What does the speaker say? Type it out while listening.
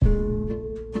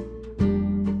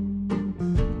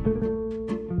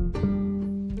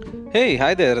Hey,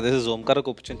 hi there. This is Omkara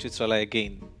Kopichan Chitrala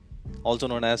again, also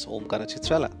known as Omkara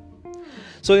Chitrala.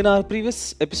 So, in our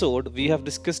previous episode, we have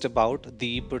discussed about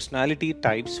the personality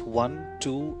types 1,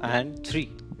 2, and 3.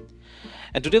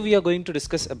 And today we are going to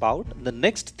discuss about the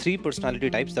next three personality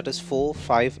types, that is 4,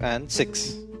 5, and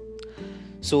 6.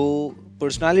 So,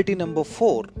 personality number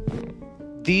 4,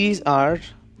 these are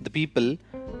the people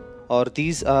or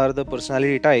these are the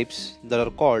personality types that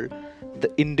are called the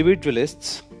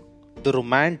individualists, the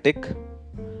romantic,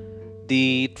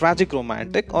 the tragic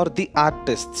romantic, or the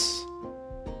artists.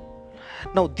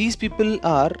 Now, these people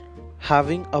are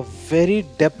having a very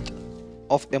depth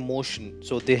of emotion.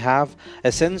 So, they have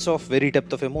a sense of very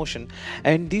depth of emotion,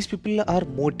 and these people are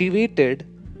motivated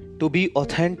to be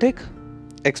authentic,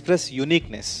 express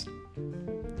uniqueness,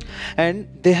 and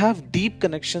they have deep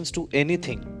connections to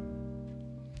anything.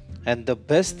 And the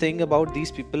best thing about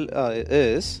these people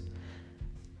is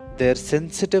their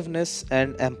sensitiveness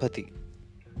and empathy.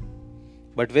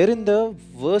 But wherein the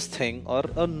worst thing or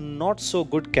a not so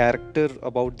good character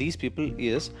about these people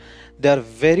is they are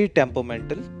very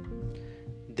temperamental.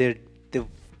 They they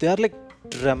they are like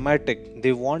dramatic.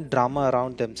 They want drama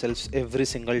around themselves every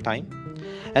single time,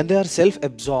 and they are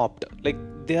self-absorbed. Like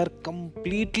they are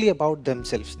completely about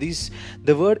themselves.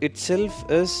 The word itself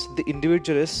is the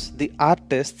individualists, the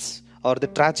artists, or the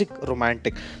tragic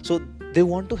romantic. So they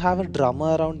want to have a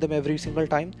drama around them every single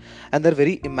time, and they're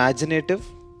very imaginative.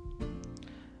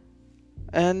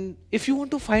 And if you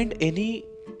want to find any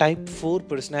type 4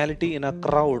 personality in a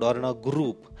crowd or in a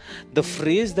group, the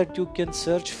phrase that you can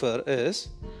search for is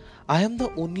I am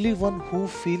the only one who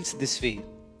feels this way,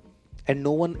 and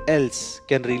no one else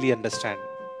can really understand.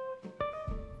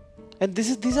 And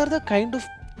these are the kind of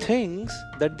things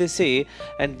that they say,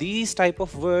 and these type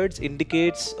of words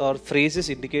indicates or phrases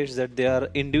indicates that they are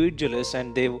individualists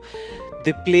and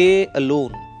they play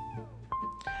alone,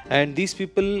 and these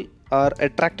people are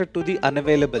attracted to the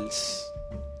unavailables.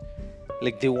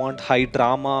 Like they want high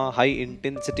drama, high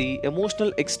intensity,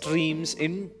 emotional extremes,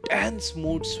 intense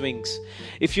mood swings.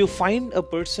 If you find a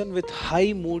person with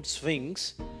high mood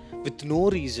swings with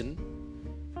no reason,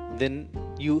 then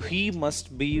he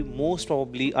must be most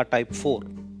probably a type 4.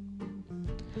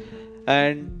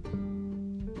 And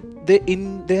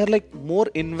they are like more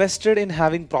invested in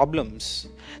having problems.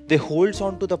 They holds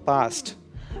on to the past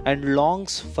and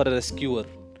longs for a rescuer,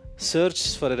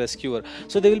 searches for a rescuer.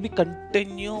 So they will be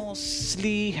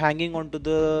continuously hanging on to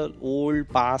the old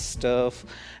past stuff,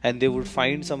 and they would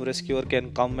find some rescuer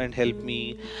can come and help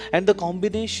me. And the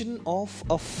combination of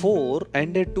a 4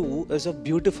 and a 2 is a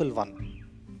beautiful one.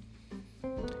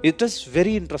 It is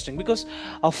very interesting because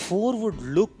a 4 would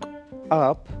look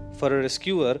up for a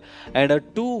rescuer, and a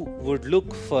 2 would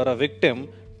look for a victim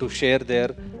to share their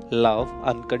love,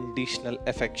 unconditional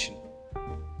affection.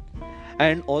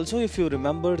 And also, if you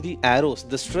remember the arrows,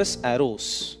 the stress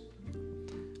arrows.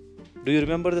 Do you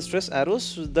remember the stress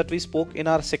arrows that we spoke in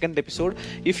our second episode?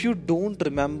 If you don't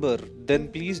remember, then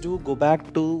please do go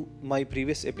back to my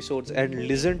previous episodes and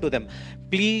listen to them.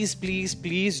 Please, please,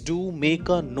 please do make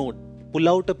a note. Pull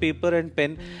out a paper and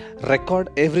pen, record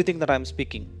everything that I'm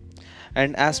speaking.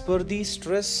 And as per the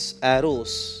stress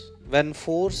arrows, when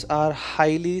 4s are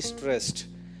highly stressed,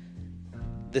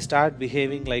 they start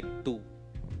behaving like 2.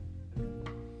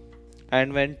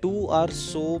 And when 2 are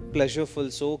so pleasureful,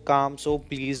 so calm, so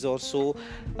pleased, or so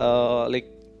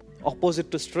like opposite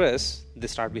to stress, they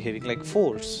start behaving like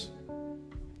 4s.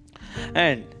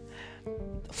 And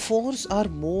 4s are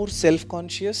more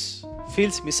self-conscious,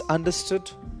 feels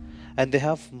misunderstood, and they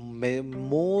have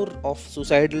more of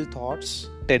suicidal thoughts,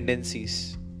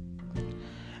 tendencies.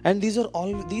 And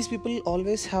these people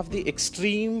always have the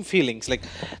extreme feelings, like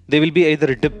they will be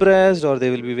either depressed, or they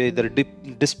will be either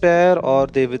despair, or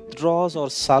they withdraws or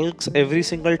sulks every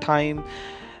single time.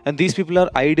 And these people are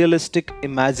idealistic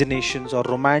imaginations or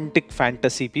romantic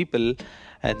fantasy people,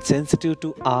 and sensitive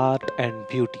to art and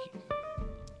beauty.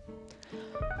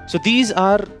 So these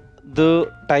are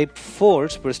the type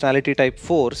 4s, personality type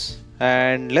 4s.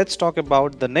 And let's talk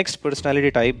about the next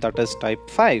personality type, that is type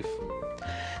 5.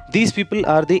 These people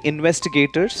are the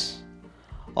investigators,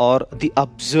 or the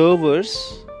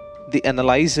observers, the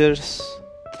analyzers,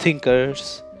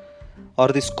 thinkers, or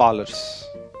the scholars.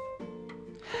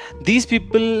 These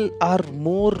people are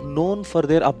more known for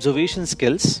their observation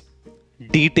skills,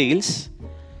 details,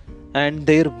 and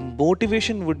their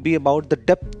motivation would be about the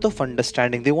depth of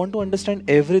understanding. They want to understand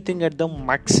everything at the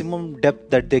maximum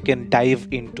depth that they can dive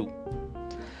into.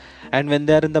 And when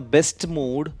they are in the best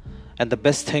mood, and the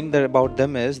best thing about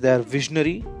them is they are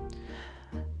visionary,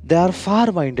 they are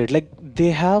far minded, like they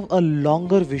have a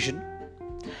longer vision,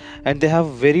 and they have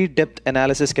very depth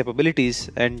analysis capabilities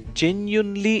and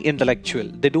genuinely intellectual.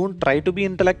 They don't try to be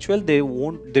intellectual, they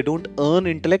don't earn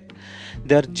intellect,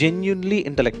 they are genuinely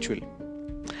intellectual.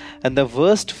 And the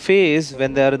worst phase,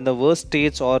 when they are in the worst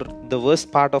states or the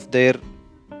worst part of their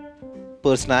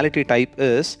personality type,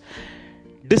 is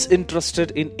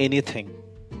disinterested in anything.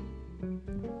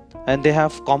 And they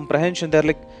have comprehension, they're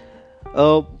like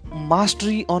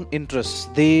mastery on interests.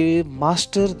 They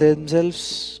master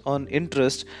themselves on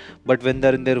interest, but when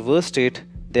they're in their worst state,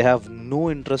 they have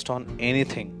no interest on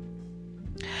anything.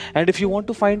 And if you want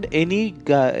to find any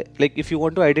guy, like if you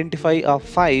want to identify a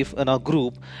 5 in a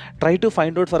group, try to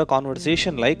find out for a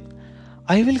conversation like,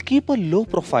 I will keep a low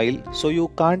profile so you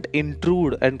can't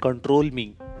intrude and control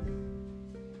me.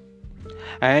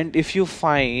 And if you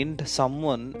find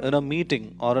someone in a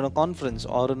meeting or in a conference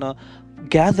or in a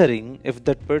gathering, if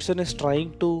that person is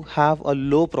trying to have a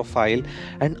low profile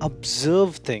and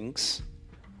observe things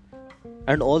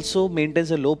and also maintains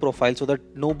a low profile so that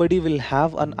nobody will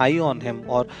have an eye on him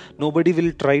or nobody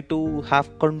will try to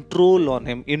have control on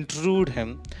him, intrude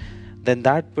him, then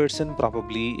that person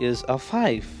probably is a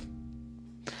 5.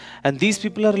 And these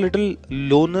people are little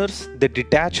loners. They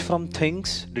detach from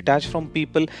things, detach from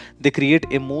people. They create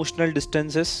emotional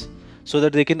distances so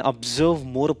that they can observe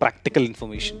more practical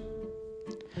information.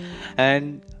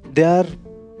 And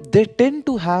they tend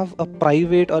to have a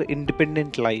private or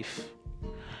independent life.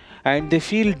 And they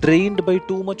feel drained by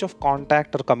too much of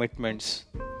contact or commitments.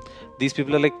 These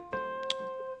people are like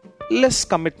less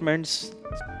commitments,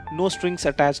 no strings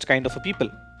attached kind of a people.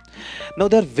 Now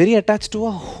they are very attached to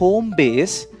a home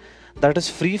base that is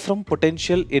free from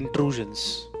potential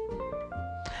intrusions.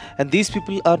 And these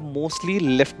people are mostly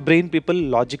left brain people,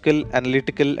 logical,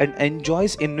 analytical, and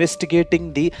enjoys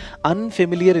investigating the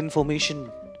unfamiliar information.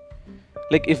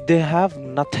 Like if they have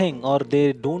nothing or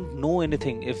they don't know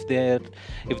anything, if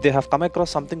they have come across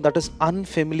something that is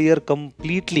unfamiliar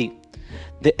completely,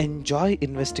 they enjoy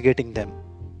investigating them.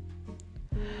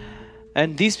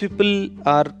 And these people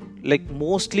are like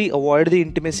mostly avoid the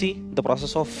intimacy, the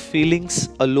process of feelings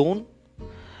alone.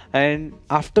 And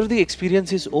after the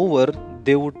experience is over,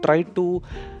 they would try to,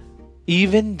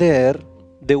 even there,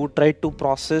 they would try to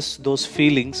process those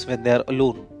feelings when they are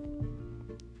alone.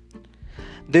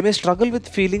 They may struggle with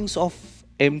feelings of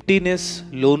emptiness,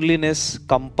 loneliness,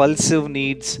 compulsive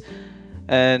needs,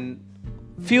 and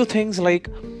few things like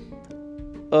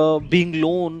being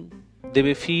alone. They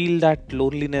may feel that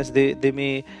loneliness, they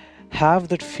may have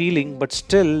that feeling, but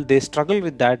still they struggle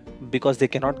with that because they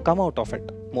cannot come out of it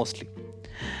mostly.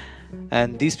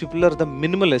 And these people are the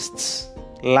minimalists.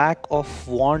 Lack of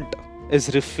want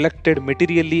is reflected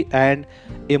materially and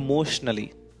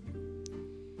emotionally.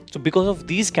 So because of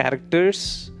these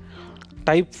characters,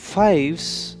 type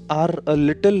 5s are a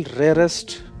little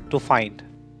rarest to find.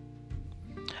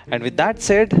 And with that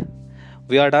said,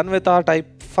 we are done with our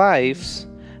type 5s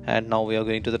and now we are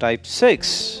going to the type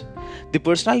 6. The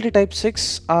personality type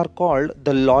 6 are called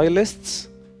the loyalists,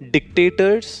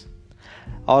 dictators,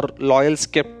 or loyal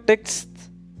skeptics,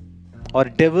 or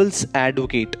devil's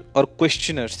advocate, or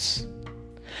questioners.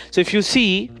 So if you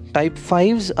see, type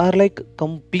 5s are like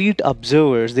complete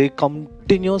observers. They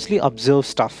continuously observe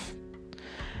stuff.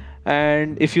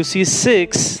 And if you see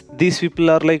 6, these people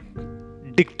are like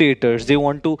dictators. They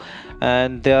want to,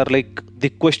 and they are like the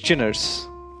questioners.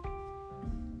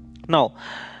 Now,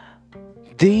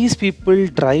 these people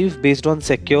drive based on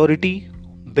security,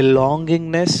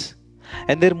 belongingness,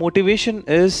 and their motivation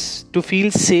is to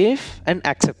feel safe and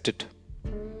accepted.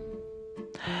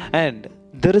 And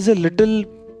there is a little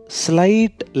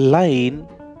slight line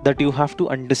that you have to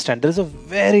understand. There is a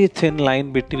very thin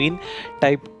line between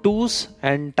type 2s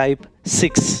and type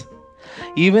 6.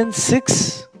 Even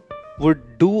 6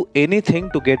 would do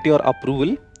anything to get your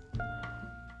approval,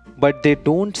 but they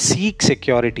don't seek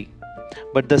security.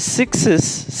 But the 6s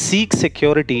seek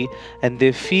security and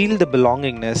they feel the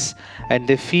belongingness and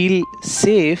they feel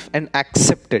safe and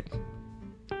accepted.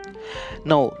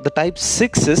 Now, the type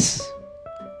 6s,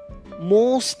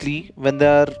 mostly when they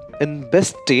are in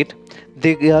best state,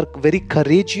 they are very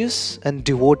courageous and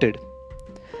devoted.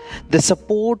 They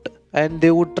support and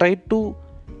they would try to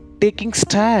taking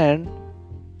stand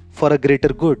for a greater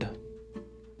good.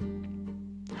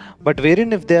 But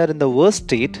wherein if they are in the worst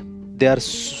state, they are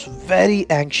very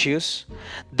anxious,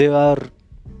 they are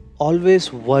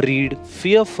always worried,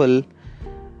 fearful,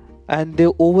 and they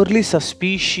overly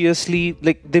suspiciously,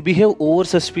 like they behave over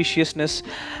suspiciousness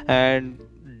and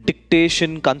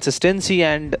dictation, consistency,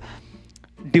 and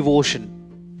devotion.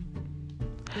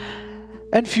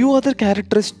 And few other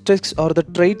characteristics or the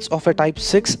traits of a type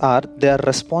 6 are they are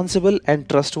responsible and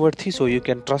trustworthy, so you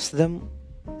can trust them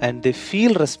and they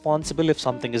feel responsible if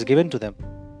something is given to them.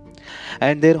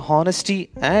 And their honesty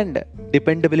and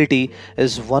dependability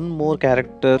is one more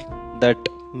character that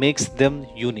makes them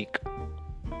unique.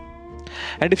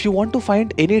 And if you want to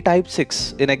find any type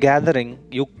 6 in a gathering,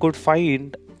 you could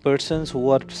find persons who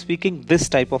are speaking this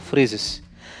type of phrases.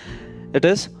 It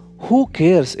is, who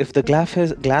cares if the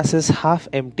glass is half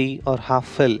empty or half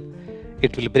full?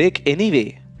 It will break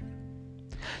anyway.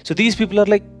 So these people are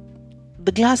like,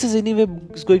 the glass is anyway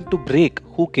is going to break.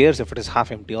 Who cares if it is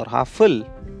half empty or half full?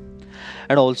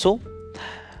 And also,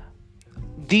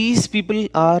 these people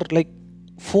are like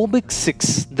phobic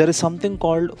 6. There is something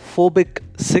called phobic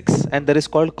 6 and there is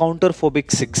called counterphobic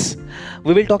 6.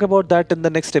 We will talk about that in the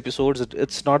next episodes.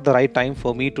 It's not the right time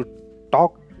for me to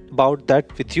talk about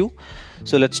that with you.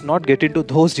 So let's not get into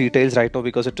those details right now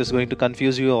because it is going to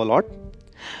confuse you a lot.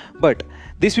 But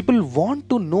these people want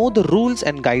to know the rules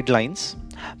and guidelines.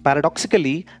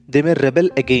 Paradoxically, they may rebel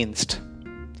against.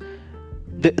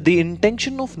 The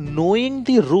intention of knowing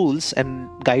the rules and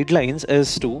guidelines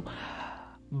is to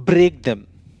break them.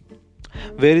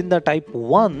 Wherein the type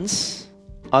 1s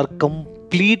are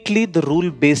completely the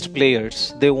rule-based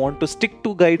players. They want to stick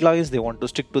to guidelines, they want to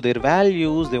stick to their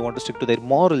values, they want to stick to their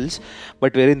morals.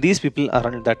 But wherein these people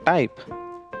aren't that type.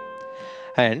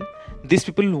 And these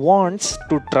people wants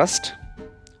to trust,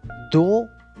 though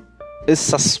is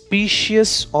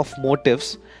suspicious of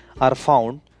motives are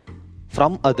found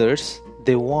from others,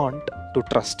 they want to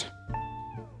trust.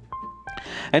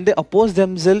 And they oppose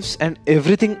themselves and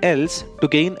everything else to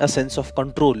gain a sense of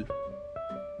control.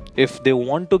 If they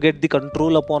want to get the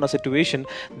control upon a situation,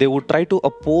 they would try to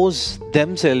oppose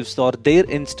themselves or their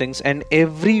instincts and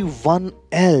everyone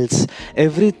else,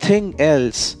 everything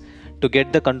else to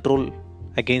get the control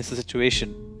against the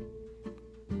situation.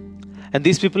 And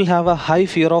these people have a high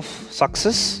fear of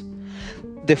success.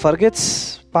 They forget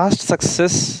past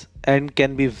success and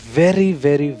can be very,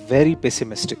 very, very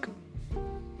pessimistic.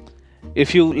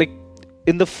 If you like,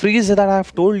 in the phrase that I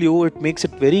have told you, it makes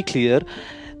it very clear.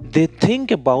 They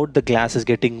think about the glass is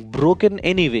getting broken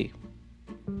anyway.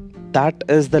 That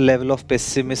is the level of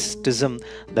pessimism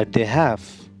that they have.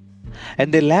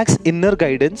 And they lack inner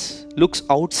guidance, looks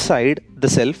outside the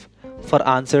self for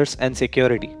answers and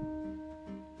security.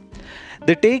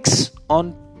 They takes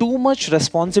on too much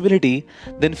responsibility,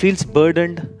 then feels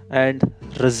burdened and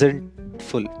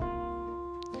resentful.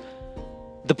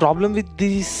 The problem with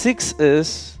these 6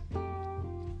 is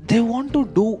they want to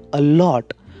do a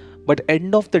lot, but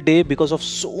end of the day, because of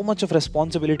so much of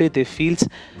responsibility, they feel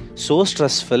so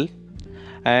stressful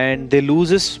and they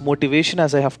loses motivation.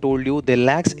 As I have told you, they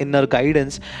lacks inner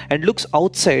guidance and looks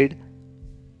outside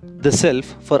the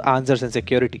self for answers and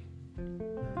security.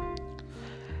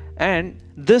 And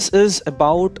this is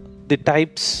about the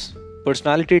types,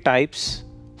 personality types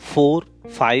 4,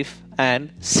 5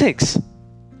 and 6.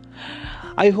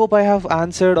 I hope I have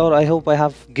answered, or I hope I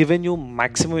have given you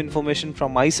maximum information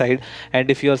from my side. And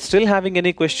if you are still having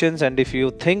any questions and if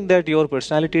you think that your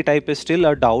personality type is still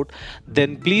a doubt,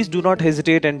 then please do not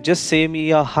hesitate and just say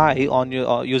me a hi on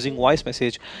your using voice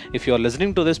message. If you are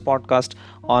listening to this podcast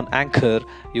on Anchor,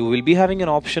 you will be having an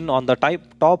option on the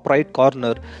top right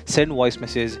corner, send voice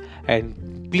message,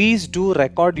 and please do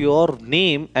record your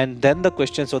name and then the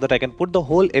question so that I can put the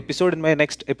whole episode in my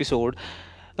next episode.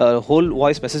 Whole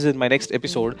voice message in my next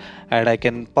episode, and I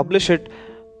can publish it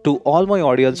to all my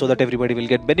audience so that everybody will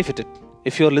get benefited.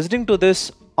 If you're listening to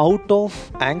this out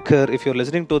of Anchor, if you're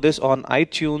listening to this on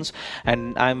iTunes,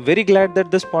 and I'm very glad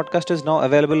that this podcast is now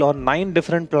available on 9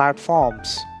 different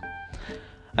platforms.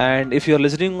 And if you're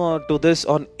listening to this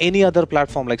on any other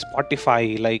platform like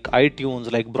Spotify, like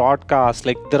iTunes, like Broadcast,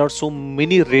 like there are so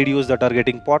many radios that are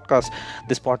getting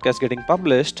this podcast getting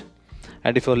published.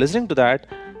 And if you're listening to that,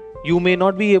 you may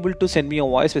not be able to send me a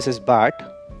voice message, but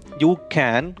you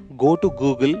can go to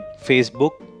Google,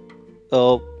 Facebook,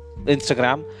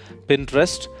 Instagram,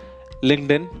 Pinterest,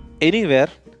 LinkedIn, anywhere,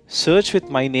 search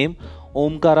with my name,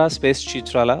 Omkara space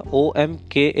Chitrala,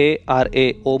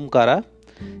 OMKARA, Omkara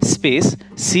space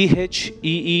CHEETRALA,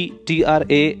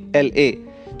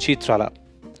 Chitrala.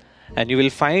 And you will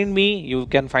find me, you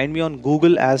can find me on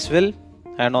Google as well.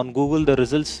 And on Google, the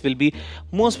results will be,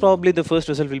 most probably the first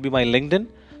result will be my LinkedIn.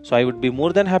 So I would be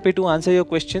more than happy to answer your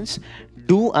questions.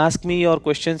 Do ask me your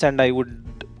questions and I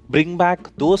would bring back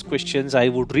those questions. I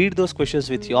would read those questions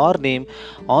with your name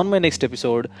on my next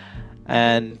episode.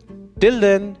 And till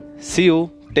then, see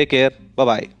you. Take care.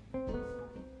 Bye-bye.